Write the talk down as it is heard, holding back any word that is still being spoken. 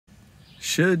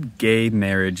Should gay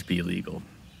marriage be legal?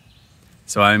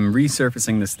 So I'm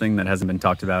resurfacing this thing that hasn't been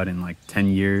talked about in like 10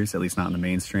 years, at least not in the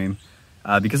mainstream,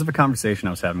 because of a conversation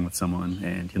I was having with someone,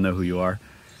 and you'll know who you are.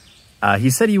 He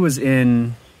said he was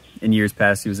in years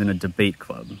past, he was in a debate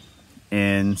club,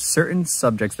 and certain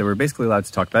subjects that were basically allowed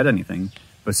to talk about anything,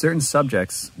 but certain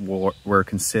subjects were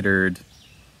considered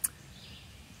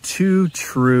too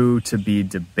true to be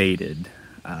debated.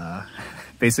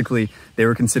 Basically, they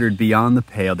were considered beyond the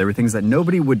pale. There were things that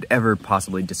nobody would ever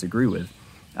possibly disagree with.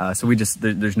 So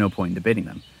there's no point in debating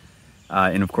them.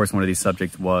 And of course, one of these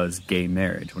subjects was gay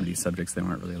marriage, one of these subjects they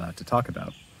weren't really allowed to talk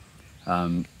about.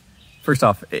 First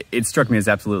off, it struck me as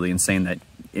absolutely insane that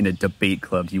in a debate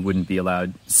club, you wouldn't be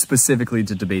allowed specifically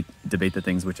to debate the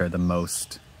things which are the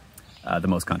most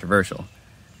controversial.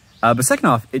 But second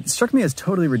off, it struck me as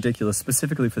totally ridiculous,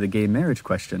 specifically for the gay marriage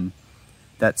question,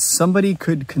 that somebody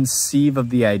could conceive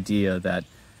of the idea that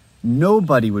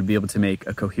nobody would be able to make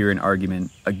a coherent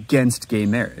argument against gay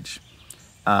marriage.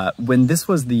 When this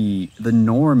was the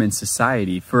norm in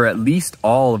society for at least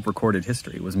all of recorded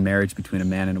history, was marriage between a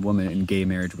man and a woman, and gay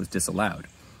marriage was disallowed.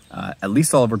 At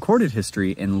least all of recorded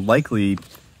history, and likely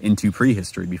into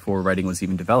prehistory, before writing was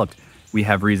even developed, we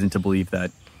have reason to believe that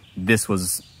this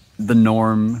was the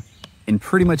norm in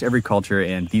pretty much every culture,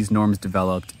 and these norms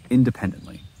developed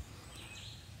independently.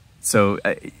 So,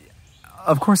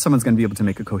 of course someone's going to be able to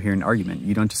make a coherent argument.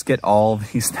 You don't just get all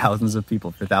these thousands of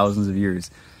people for thousands of years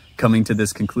coming to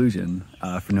this conclusion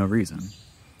for no reason.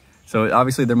 So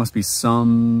obviously there must be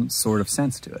some sort of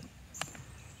sense to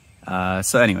it.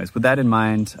 So anyways, with that in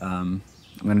mind, I'm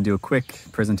going to do a quick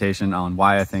presentation on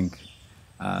why I think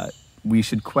we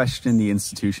should question the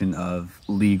institution of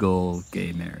legal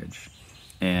gay marriage.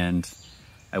 And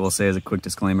I will say as a quick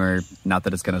disclaimer, not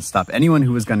that it's going to stop anyone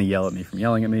who was going to yell at me from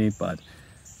yelling at me, but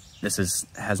this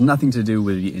has nothing to do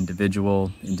with the individual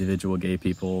gay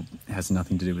people. It has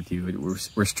nothing to do with you.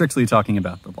 We're strictly talking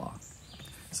about the law.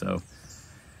 So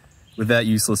with that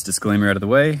useless disclaimer out of the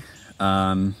way,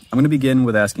 I'm going to begin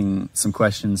with asking some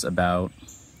questions about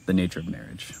the nature of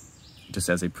marriage, just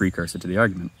as a precursor to the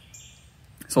argument.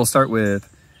 So I'll start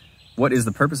with, what is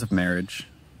the purpose of marriage?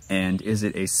 And is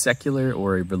it a secular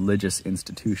or a religious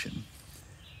institution?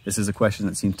 This is a question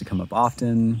that seems to come up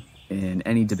often in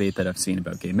any debate that I've seen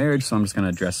about gay marriage, so I'm just going to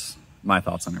address my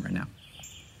thoughts on it right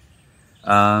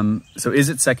now. So is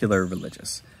it secular or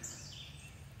religious?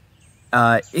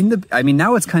 Now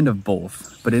it's kind of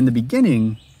both, but in the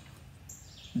beginning,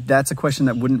 that's a question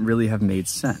that wouldn't really have made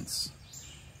sense.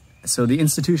 So the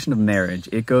institution of marriage,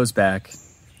 it goes back,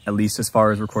 at least as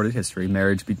far as recorded history,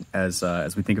 marriage as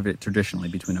we think of it traditionally,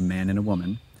 between a man and a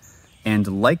woman, and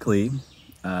likely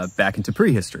back into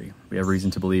prehistory. We have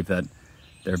reason to believe that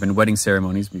there have been wedding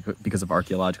ceremonies because of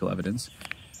archaeological evidence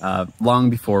long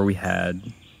before we had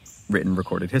written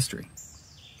recorded history.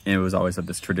 And it was always of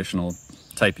this traditional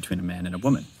type between a man and a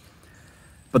woman.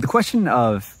 But the question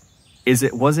of,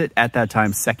 was it at that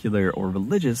time secular or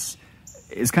religious,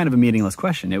 is kind of a meaningless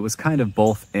question. It was kind of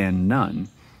both and none.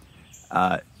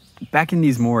 Back in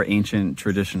these more ancient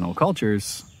traditional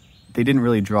cultures, they didn't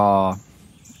really draw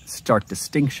stark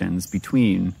distinctions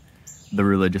between the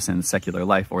religious and secular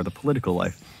life or the political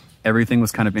life. Everything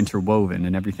was kind of interwoven,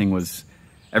 and everything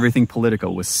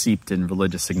political was seeped in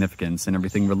religious significance, and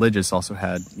everything religious also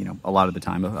had, a lot of the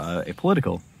time, a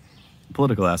political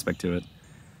aspect to it.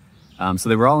 So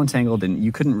they were all entangled, and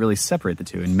you couldn't really separate the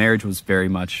two, and marriage was very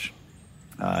much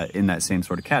in that same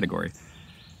sort of category.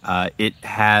 It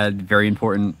had very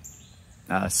important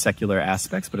secular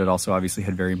aspects, but it also obviously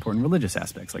had very important religious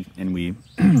aspects, and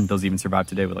those even survive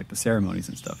today with the ceremonies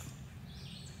and stuff.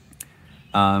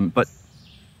 But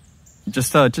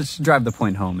just to drive the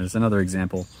point home is another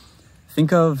example.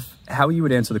 Think of how you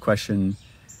would answer the question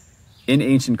in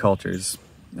ancient cultures,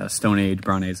 Stone Age,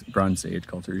 Bronze Age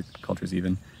cultures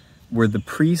even, were the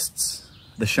priests,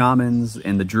 the shamans,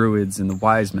 and the druids and the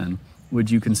wise men, would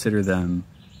you consider them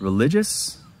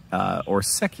religious or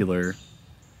secular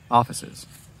offices?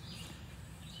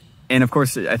 And of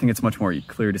course, I think it's much more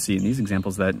clear to see in these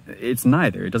examples that it's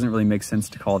neither. It doesn't really make sense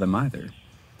to call them either.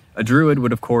 A druid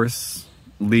would, of course,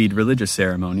 lead religious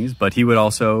ceremonies, but he would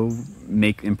also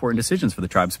make important decisions for the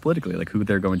tribes politically, like who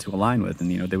they're going to align with,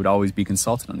 and they would always be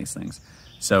consulted on these things.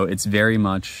 So it's very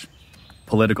much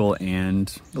political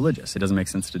and religious. It doesn't make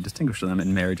sense to distinguish them,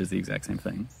 and marriage is the exact same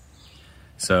thing.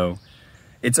 So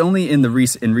it's only in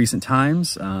recent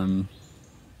times, in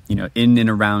and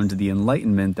around the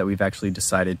Enlightenment, that we've actually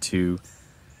decided to,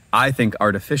 I think,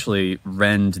 artificially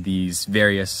rend these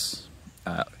various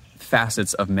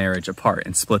facets of marriage apart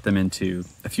and split them into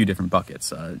a few different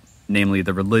buckets, namely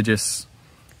the religious,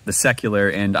 the secular,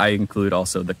 and I include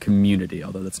also the community,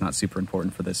 although that's not super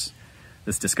important for this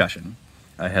discussion.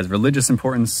 It has religious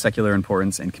importance, secular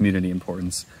importance, and community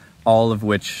importance, all of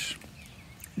which,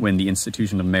 when the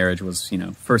institution of marriage was,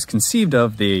 first conceived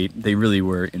of, they really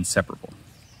were inseparable.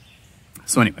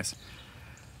 So anyways,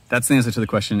 that's the answer to the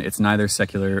question. It's neither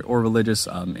secular or religious,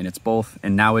 and it's both.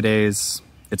 And nowadays,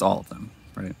 it's all of them,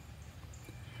 right?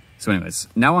 So anyways,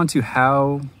 now on to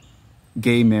how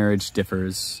gay marriage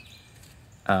differs.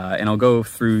 And I'll go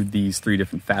through these three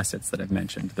different facets that I've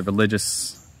mentioned: the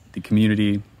religious, the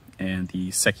community, and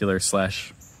the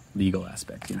secular/legal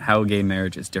aspect. How gay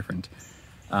marriage is different.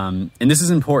 And this is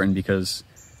important because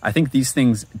I think these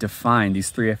things define, these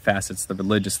three facets, the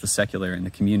religious, the secular, and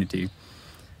the community,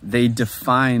 they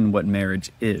define what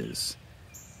marriage is.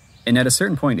 And at a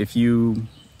certain point, if you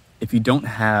don't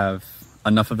have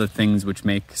enough of the things which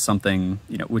make something,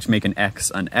 which make an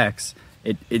X,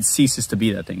 it ceases to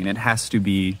be that thing. And it has to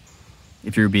be,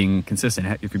 if you're being consistent,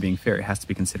 if you're being fair, it has to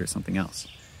be considered something else.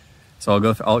 So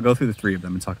I'll go through the three of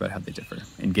them and talk about how they differ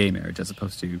in gay marriage as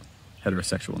opposed to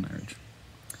heterosexual marriage.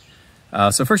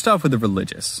 So first off with the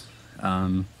religious.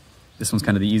 This one's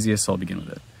kind of the easiest, so I'll begin with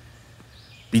it.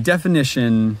 The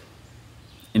definition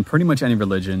in pretty much any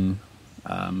religion,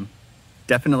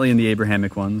 definitely in the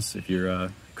Abrahamic ones, if you're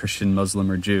a Christian, Muslim,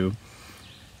 or Jew,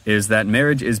 is that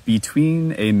marriage is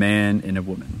between a man and a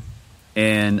woman.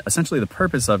 And essentially the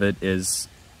purpose of it is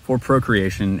for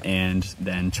procreation and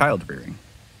then child rearing.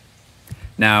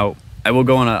 Now, I will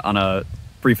go on a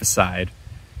brief aside.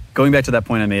 Going back to that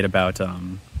point I made about,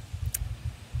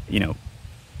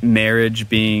 marriage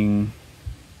being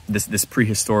this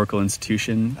prehistorical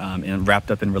institution and wrapped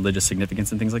up in religious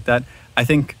significance and things like that, I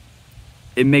think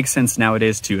it makes sense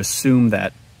nowadays to assume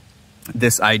that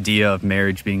this idea of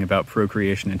marriage being about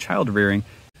procreation and child rearing,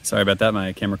 sorry about that,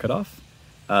 my camera cut off.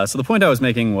 So the point I was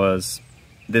making was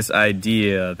this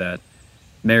idea that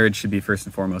marriage should be first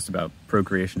and foremost about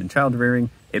procreation and child rearing.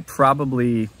 It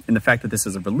probably, in the fact that this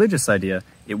is a religious idea,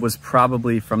 it was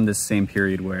probably from this same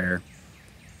period where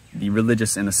the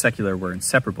religious and the secular were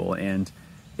inseparable, and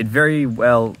it very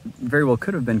well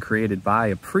could have been created by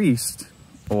a priest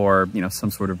or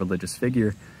some sort of religious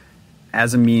figure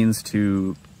as a means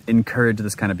to encourage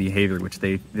this kind of behavior which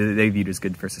they viewed as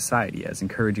good for society, as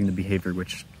encouraging the behavior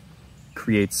which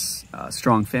creates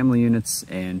strong family units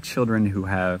and children who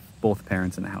have both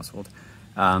parents in the household.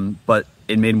 But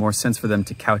it made more sense for them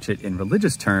to couch it in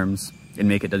religious terms and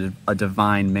make it a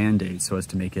divine mandate, so as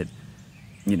to make it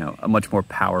a much more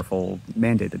powerful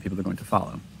mandate that people are going to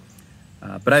follow.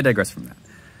 But I digress from that.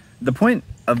 The point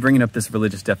of bringing up this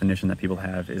religious definition that people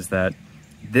have is that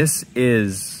this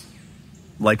is,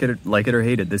 like it or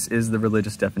hate it, this is the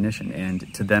religious definition,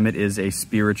 and to them it is a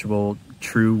spiritual,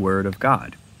 true word of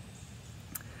God.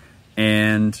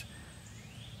 And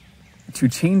to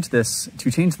change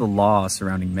the law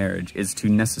surrounding marriage is to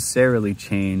necessarily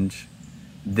change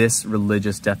this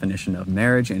religious definition of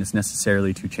marriage, and it's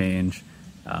necessarily to change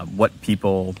what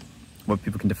people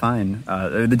can define,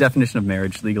 the definition of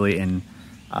marriage legally, and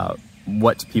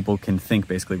what people can think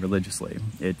basically religiously.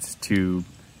 It's to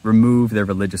remove their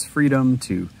religious freedom,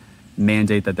 to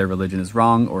mandate that their religion is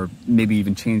wrong, or maybe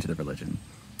even change their religion.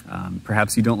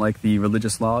 Perhaps you don't like the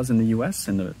religious laws in the US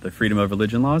and the freedom of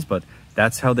religion laws, but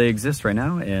that's how they exist right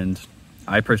now, and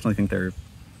I personally think they're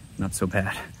not so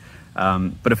bad.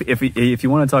 But if you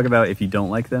want to talk about if you don't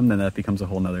like them, then that becomes a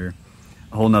whole nother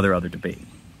other debate.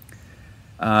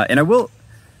 And I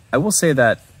will say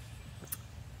that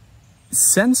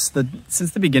since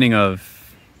the beginning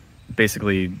of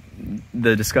basically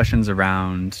the discussions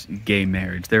around gay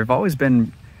marriage, there have always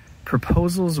been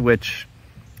proposals which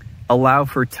allow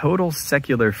for total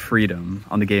secular freedom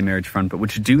on the gay marriage front, but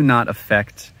which do not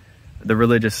affect the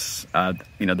religious, the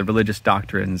religious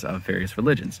doctrines of various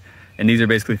religions. And these are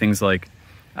basically things like,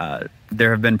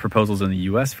 there have been proposals in the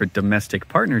US for domestic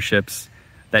partnerships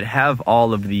that have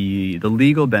all of the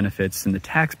legal benefits and the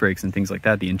tax breaks and things like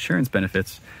that, the insurance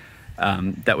benefits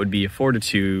that would be afforded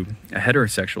to a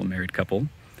heterosexual married couple.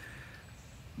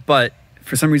 But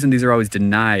for some reason, these are always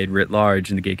denied writ large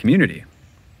in the gay community.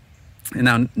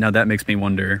 And now that makes me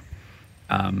wonder,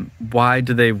 why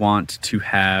do they want to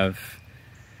have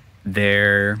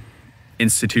their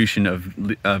institution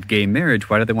of gay marriage?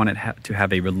 Why do they want it to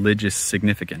have a religious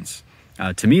significance?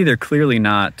 To me, they're clearly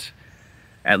not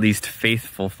at least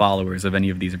faithful followers of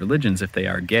any of these religions if they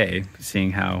are gay,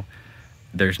 seeing how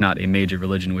there's not a major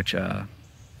religion which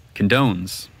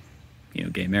condones,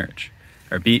 gay marriage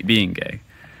or being gay.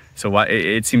 So why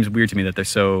it seems weird to me that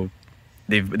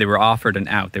they were offered an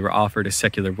out. They were offered a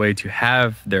secular way to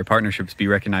have their partnerships be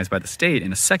recognized by the state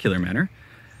in a secular manner,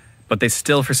 but they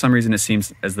still, for some reason, it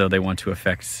seems as though they want to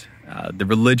affect the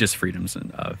religious freedoms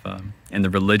and the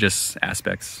religious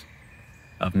aspects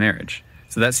of marriage.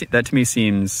 So that to me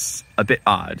seems a bit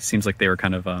odd. It seems like they were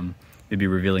kind of maybe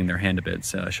revealing their hand a bit,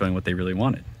 showing what they really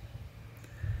wanted.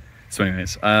 So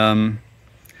anyways, the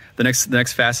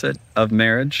next facet of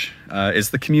marriage is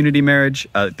the community marriage,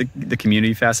 the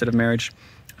community facet of marriage.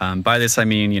 By this I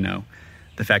mean,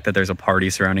 the fact that there's a party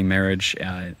surrounding marriage,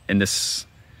 and this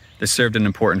served an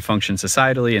important function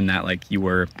societally, in that like you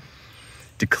were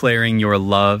declaring your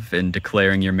love and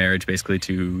declaring your marriage basically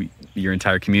to your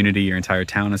entire community, your entire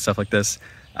town, and stuff like this.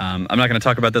 I'm not going to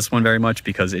talk about this one very much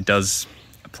because it does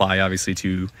apply obviously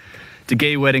to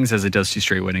gay weddings as it does to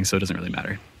straight weddings, so it doesn't really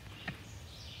matter.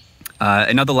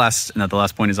 Another last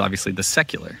point is obviously the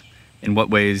secular. In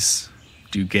what ways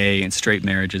do gay and straight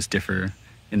marriages differ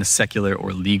in the secular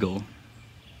or legal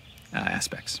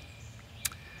aspects?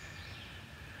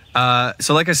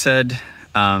 So like I said,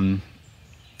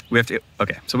 we have to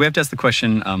ask the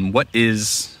question, what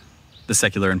is the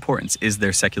secular importance? Is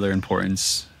there secular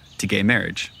importance to gay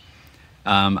marriage?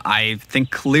 I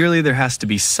think clearly there has to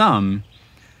be some,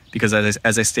 because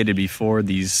as I stated before,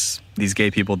 these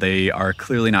gay people, they are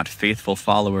clearly not faithful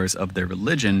followers of their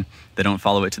religion. They don't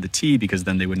follow it to the T, because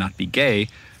then they would not be gay.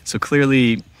 So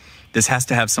clearly this has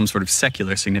to have some sort of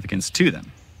secular significance to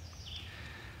them.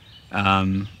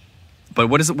 But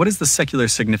what is the secular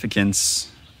significance,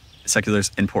 secular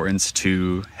importance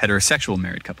to heterosexual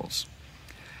married couples?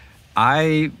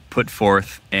 I put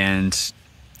forth, and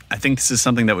I think this is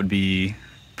something that would be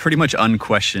pretty much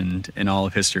unquestioned in all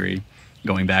of history,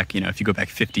 going back, if you go back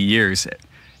 50 years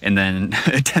and then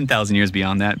 10,000 years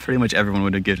beyond that, pretty much everyone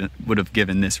would have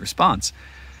given this response.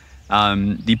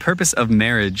 The purpose of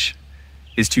marriage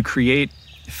is to create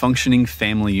functioning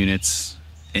family units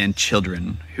and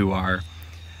children who are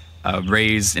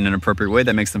raised in an appropriate way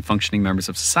that makes them functioning members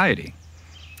of society.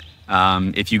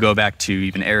 If you go back to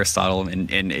even Aristotle, and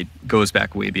it goes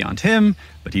back way beyond him,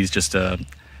 but he's just a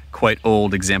quite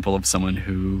old example of someone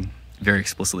who very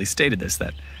explicitly stated this,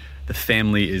 that the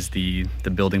family is the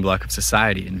building block of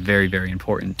society and very, very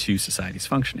important to society's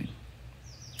functioning.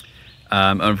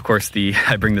 And of course,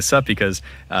 I bring this up because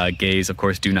gays, of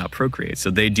course, do not procreate. So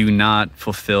they do not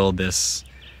fulfill this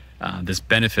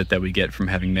benefit that we get from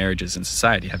having marriages in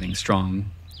society, having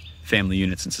strong family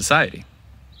units in society.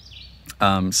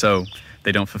 So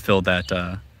they don't fulfill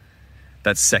that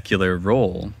secular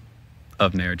role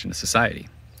of marriage in a society.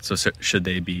 So should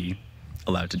they be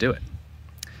allowed to do it?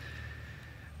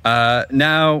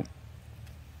 Now,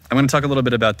 I'm going to talk a little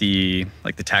bit about the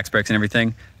tax breaks and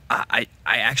everything. I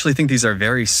actually think these are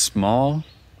very small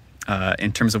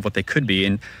in terms of what they could be.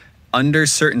 And under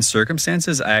certain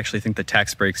circumstances, I actually think the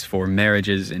tax breaks for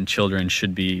marriages and children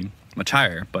should be much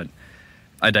higher. But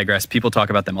I digress. People talk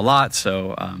about them a lot,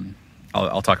 so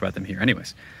I'll talk about them here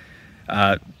anyways.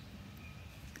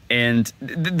 And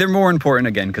they're more important,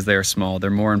 again, because they are small. They're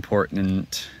more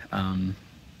important,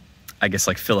 I guess,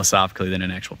 like philosophically than in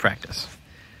actual practice.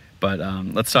 But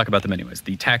let's talk about them anyways.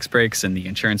 The tax breaks and the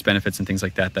insurance benefits and things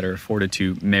like that are afforded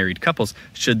to married couples,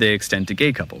 should they extend to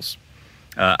gay couples?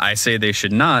 I say they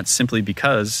should not, simply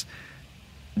because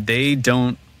they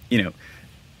don't,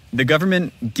 the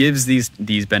government gives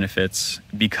these benefits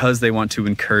because they want to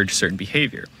encourage certain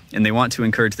behavior. And they want to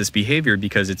encourage this behavior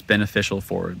because it's beneficial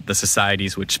for the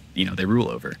societies which, they rule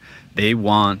over. They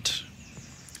want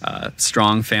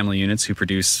strong family units who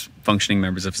produce functioning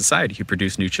members of society, who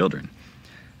produce new children.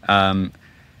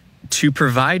 To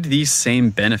provide these same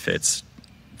benefits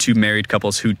to married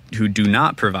couples who do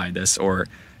not provide this, or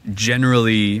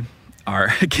generally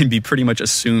can be pretty much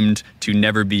assumed to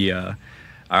never be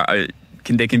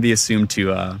they can be assumed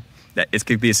to that it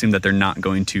could be assumed that they're not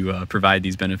going to provide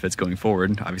these benefits going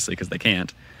forward, obviously, because they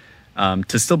can't.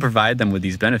 To still provide them with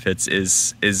these benefits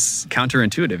is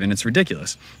counterintuitive, and it's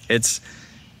ridiculous. It's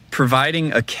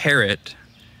providing a carrot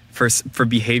for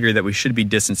behavior that we should be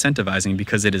disincentivizing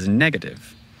because it is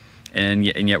negative, and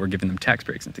yet we're giving them tax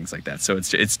breaks and things like that. So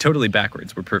it's totally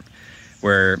backwards.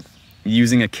 We're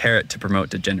using a carrot to promote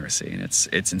degeneracy, and it's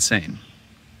insane.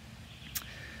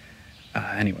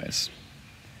 Anyways.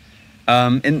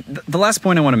 And the last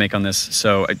point I want to make on this,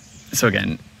 so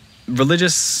again, the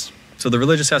religious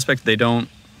aspect,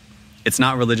 it's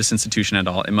not a religious institution at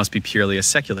all. It must be purely a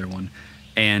secular one.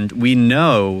 And we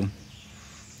know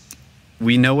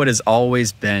what has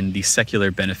always been the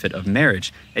secular benefit of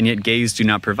marriage, and yet gays do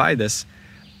not provide this,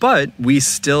 but we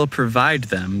still provide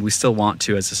them. We still want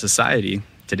to, as a society,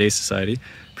 today's society,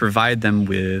 provide them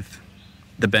with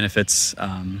the benefits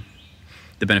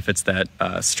that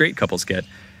straight couples get.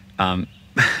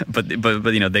 but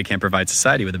you know, they can't provide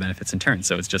society with the benefits in turn.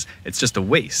 So it's just a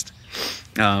waste.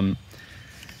 And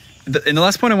the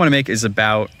last point I want to make is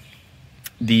about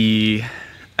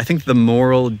I think the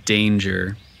moral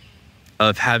danger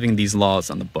of having these laws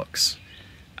on the books.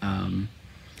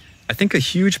 I think a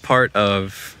huge part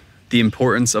of the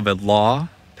importance of a law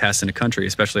passed in a country,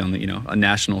 especially on a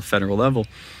national, federal level,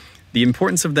 the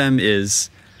importance of them is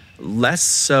less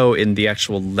so in the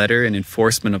actual letter and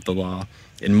enforcement of the law,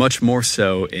 and much more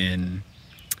so in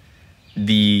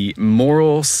the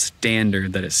moral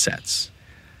standard that it sets.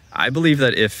 I believe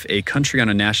that if a country on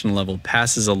a national level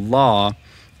passes a law,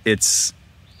 it's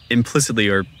implicitly,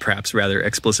 or perhaps rather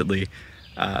explicitly,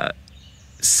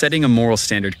 setting a moral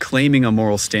standard, claiming a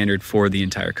moral standard for the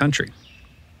entire country.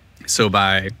 So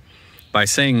by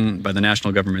the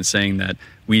national government saying that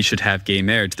we should have gay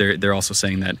marriage, they're also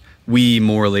saying that we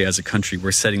morally as a country,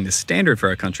 we're setting the standard for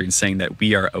our country and saying that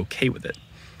we are okay with it.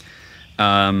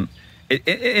 And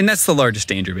that's the largest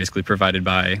danger basically provided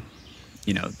by,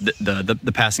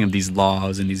 the passing of these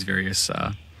laws and these various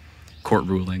court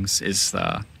rulings is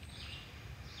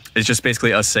just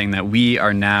basically us saying that we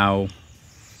are now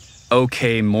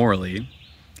okay morally.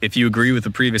 If you agree with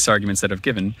the previous arguments that I've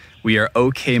given, we are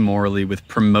okay morally with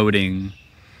promoting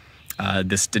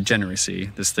this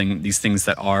degeneracy, these things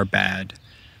that are bad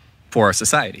for our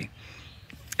society.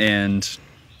 And,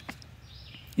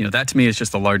 that to me is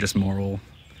just the largest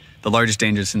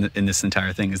danger in this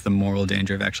entire thing is the moral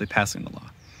danger of actually passing the law.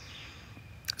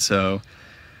 So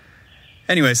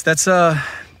anyways, that's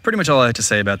pretty much all I have to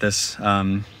say about this.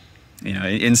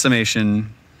 In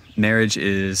summation, marriage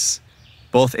is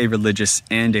both a religious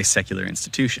and a secular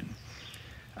institution.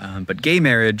 But gay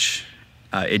marriage,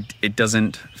 it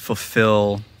doesn't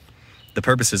fulfill the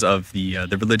purposes of the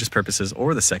religious purposes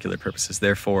or the secular purposes.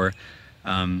 Therefore,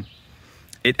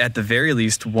 it at the very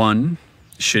least, one,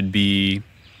 should be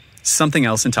something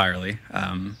else entirely.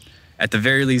 At the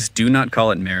very least, do not call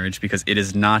it marriage, because it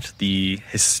is not the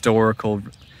historical,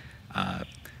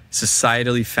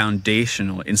 societally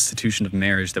foundational institution of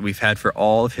marriage that we've had for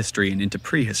all of history and into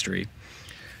prehistory.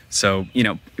 So,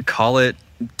 call it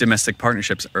domestic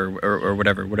partnerships or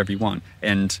whatever you want.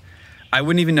 And I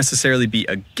wouldn't even necessarily be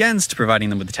against providing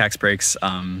them with the tax breaks.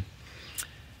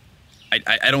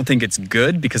 I don't think it's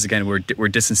good because, again, we're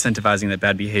disincentivizing that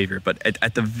bad behavior. But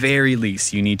at the very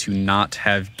least, you need to not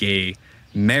have gay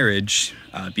marriage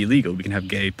be legal. We can have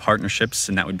gay partnerships,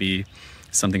 and that would be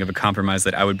something of a compromise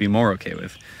that I would be more okay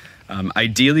with.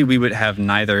 Ideally, we would have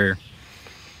neither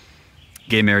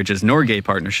gay marriages nor gay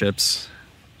partnerships.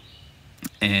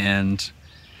 And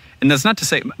that's not to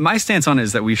say, my stance on it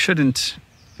is that we shouldn't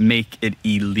make it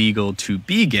illegal to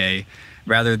be gay,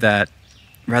 rather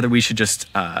we should just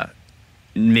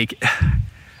make it,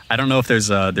 I don't know if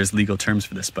there's legal terms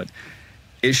for this, but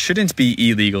it shouldn't be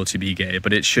illegal to be gay,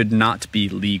 but it should not be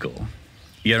legal.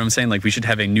 You get what I'm saying? Like, we should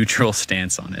have a neutral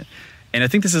stance on it. And I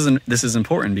think this is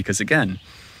important because, again,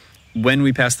 when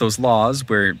we pass those laws,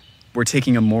 we're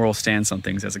taking a moral stance on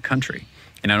things as a country.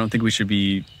 And I don't think we should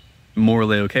be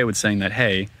morally okay with saying that,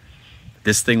 hey,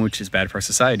 this thing which is bad for our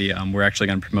society, we're actually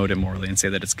going to promote it morally and say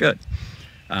that it's good.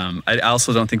 I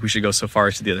also don't think we should go so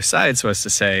far to the other side so as to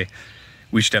say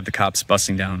we should have the cops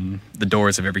busting down the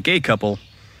doors of every gay couple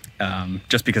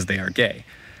just because they are gay.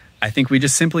 I think we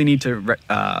just simply need to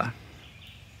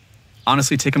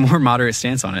honestly take a more moderate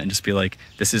stance on it and just be like,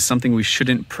 this is something we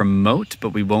shouldn't promote, but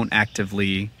we won't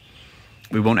actively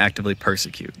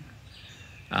persecute.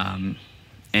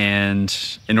 And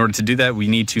in order to do that, we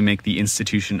need to make the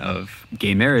institution of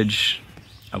gay marriage,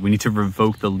 we need to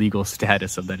revoke the legal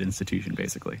status of that institution,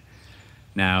 basically.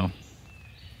 Now,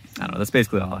 I don't know, that's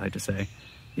basically all I had to say.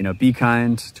 Be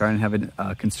kind, try and have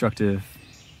a constructive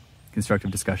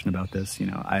discussion about this.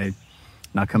 I'm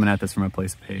not coming at this from a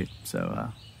place of hate,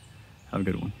 so have a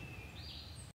good one.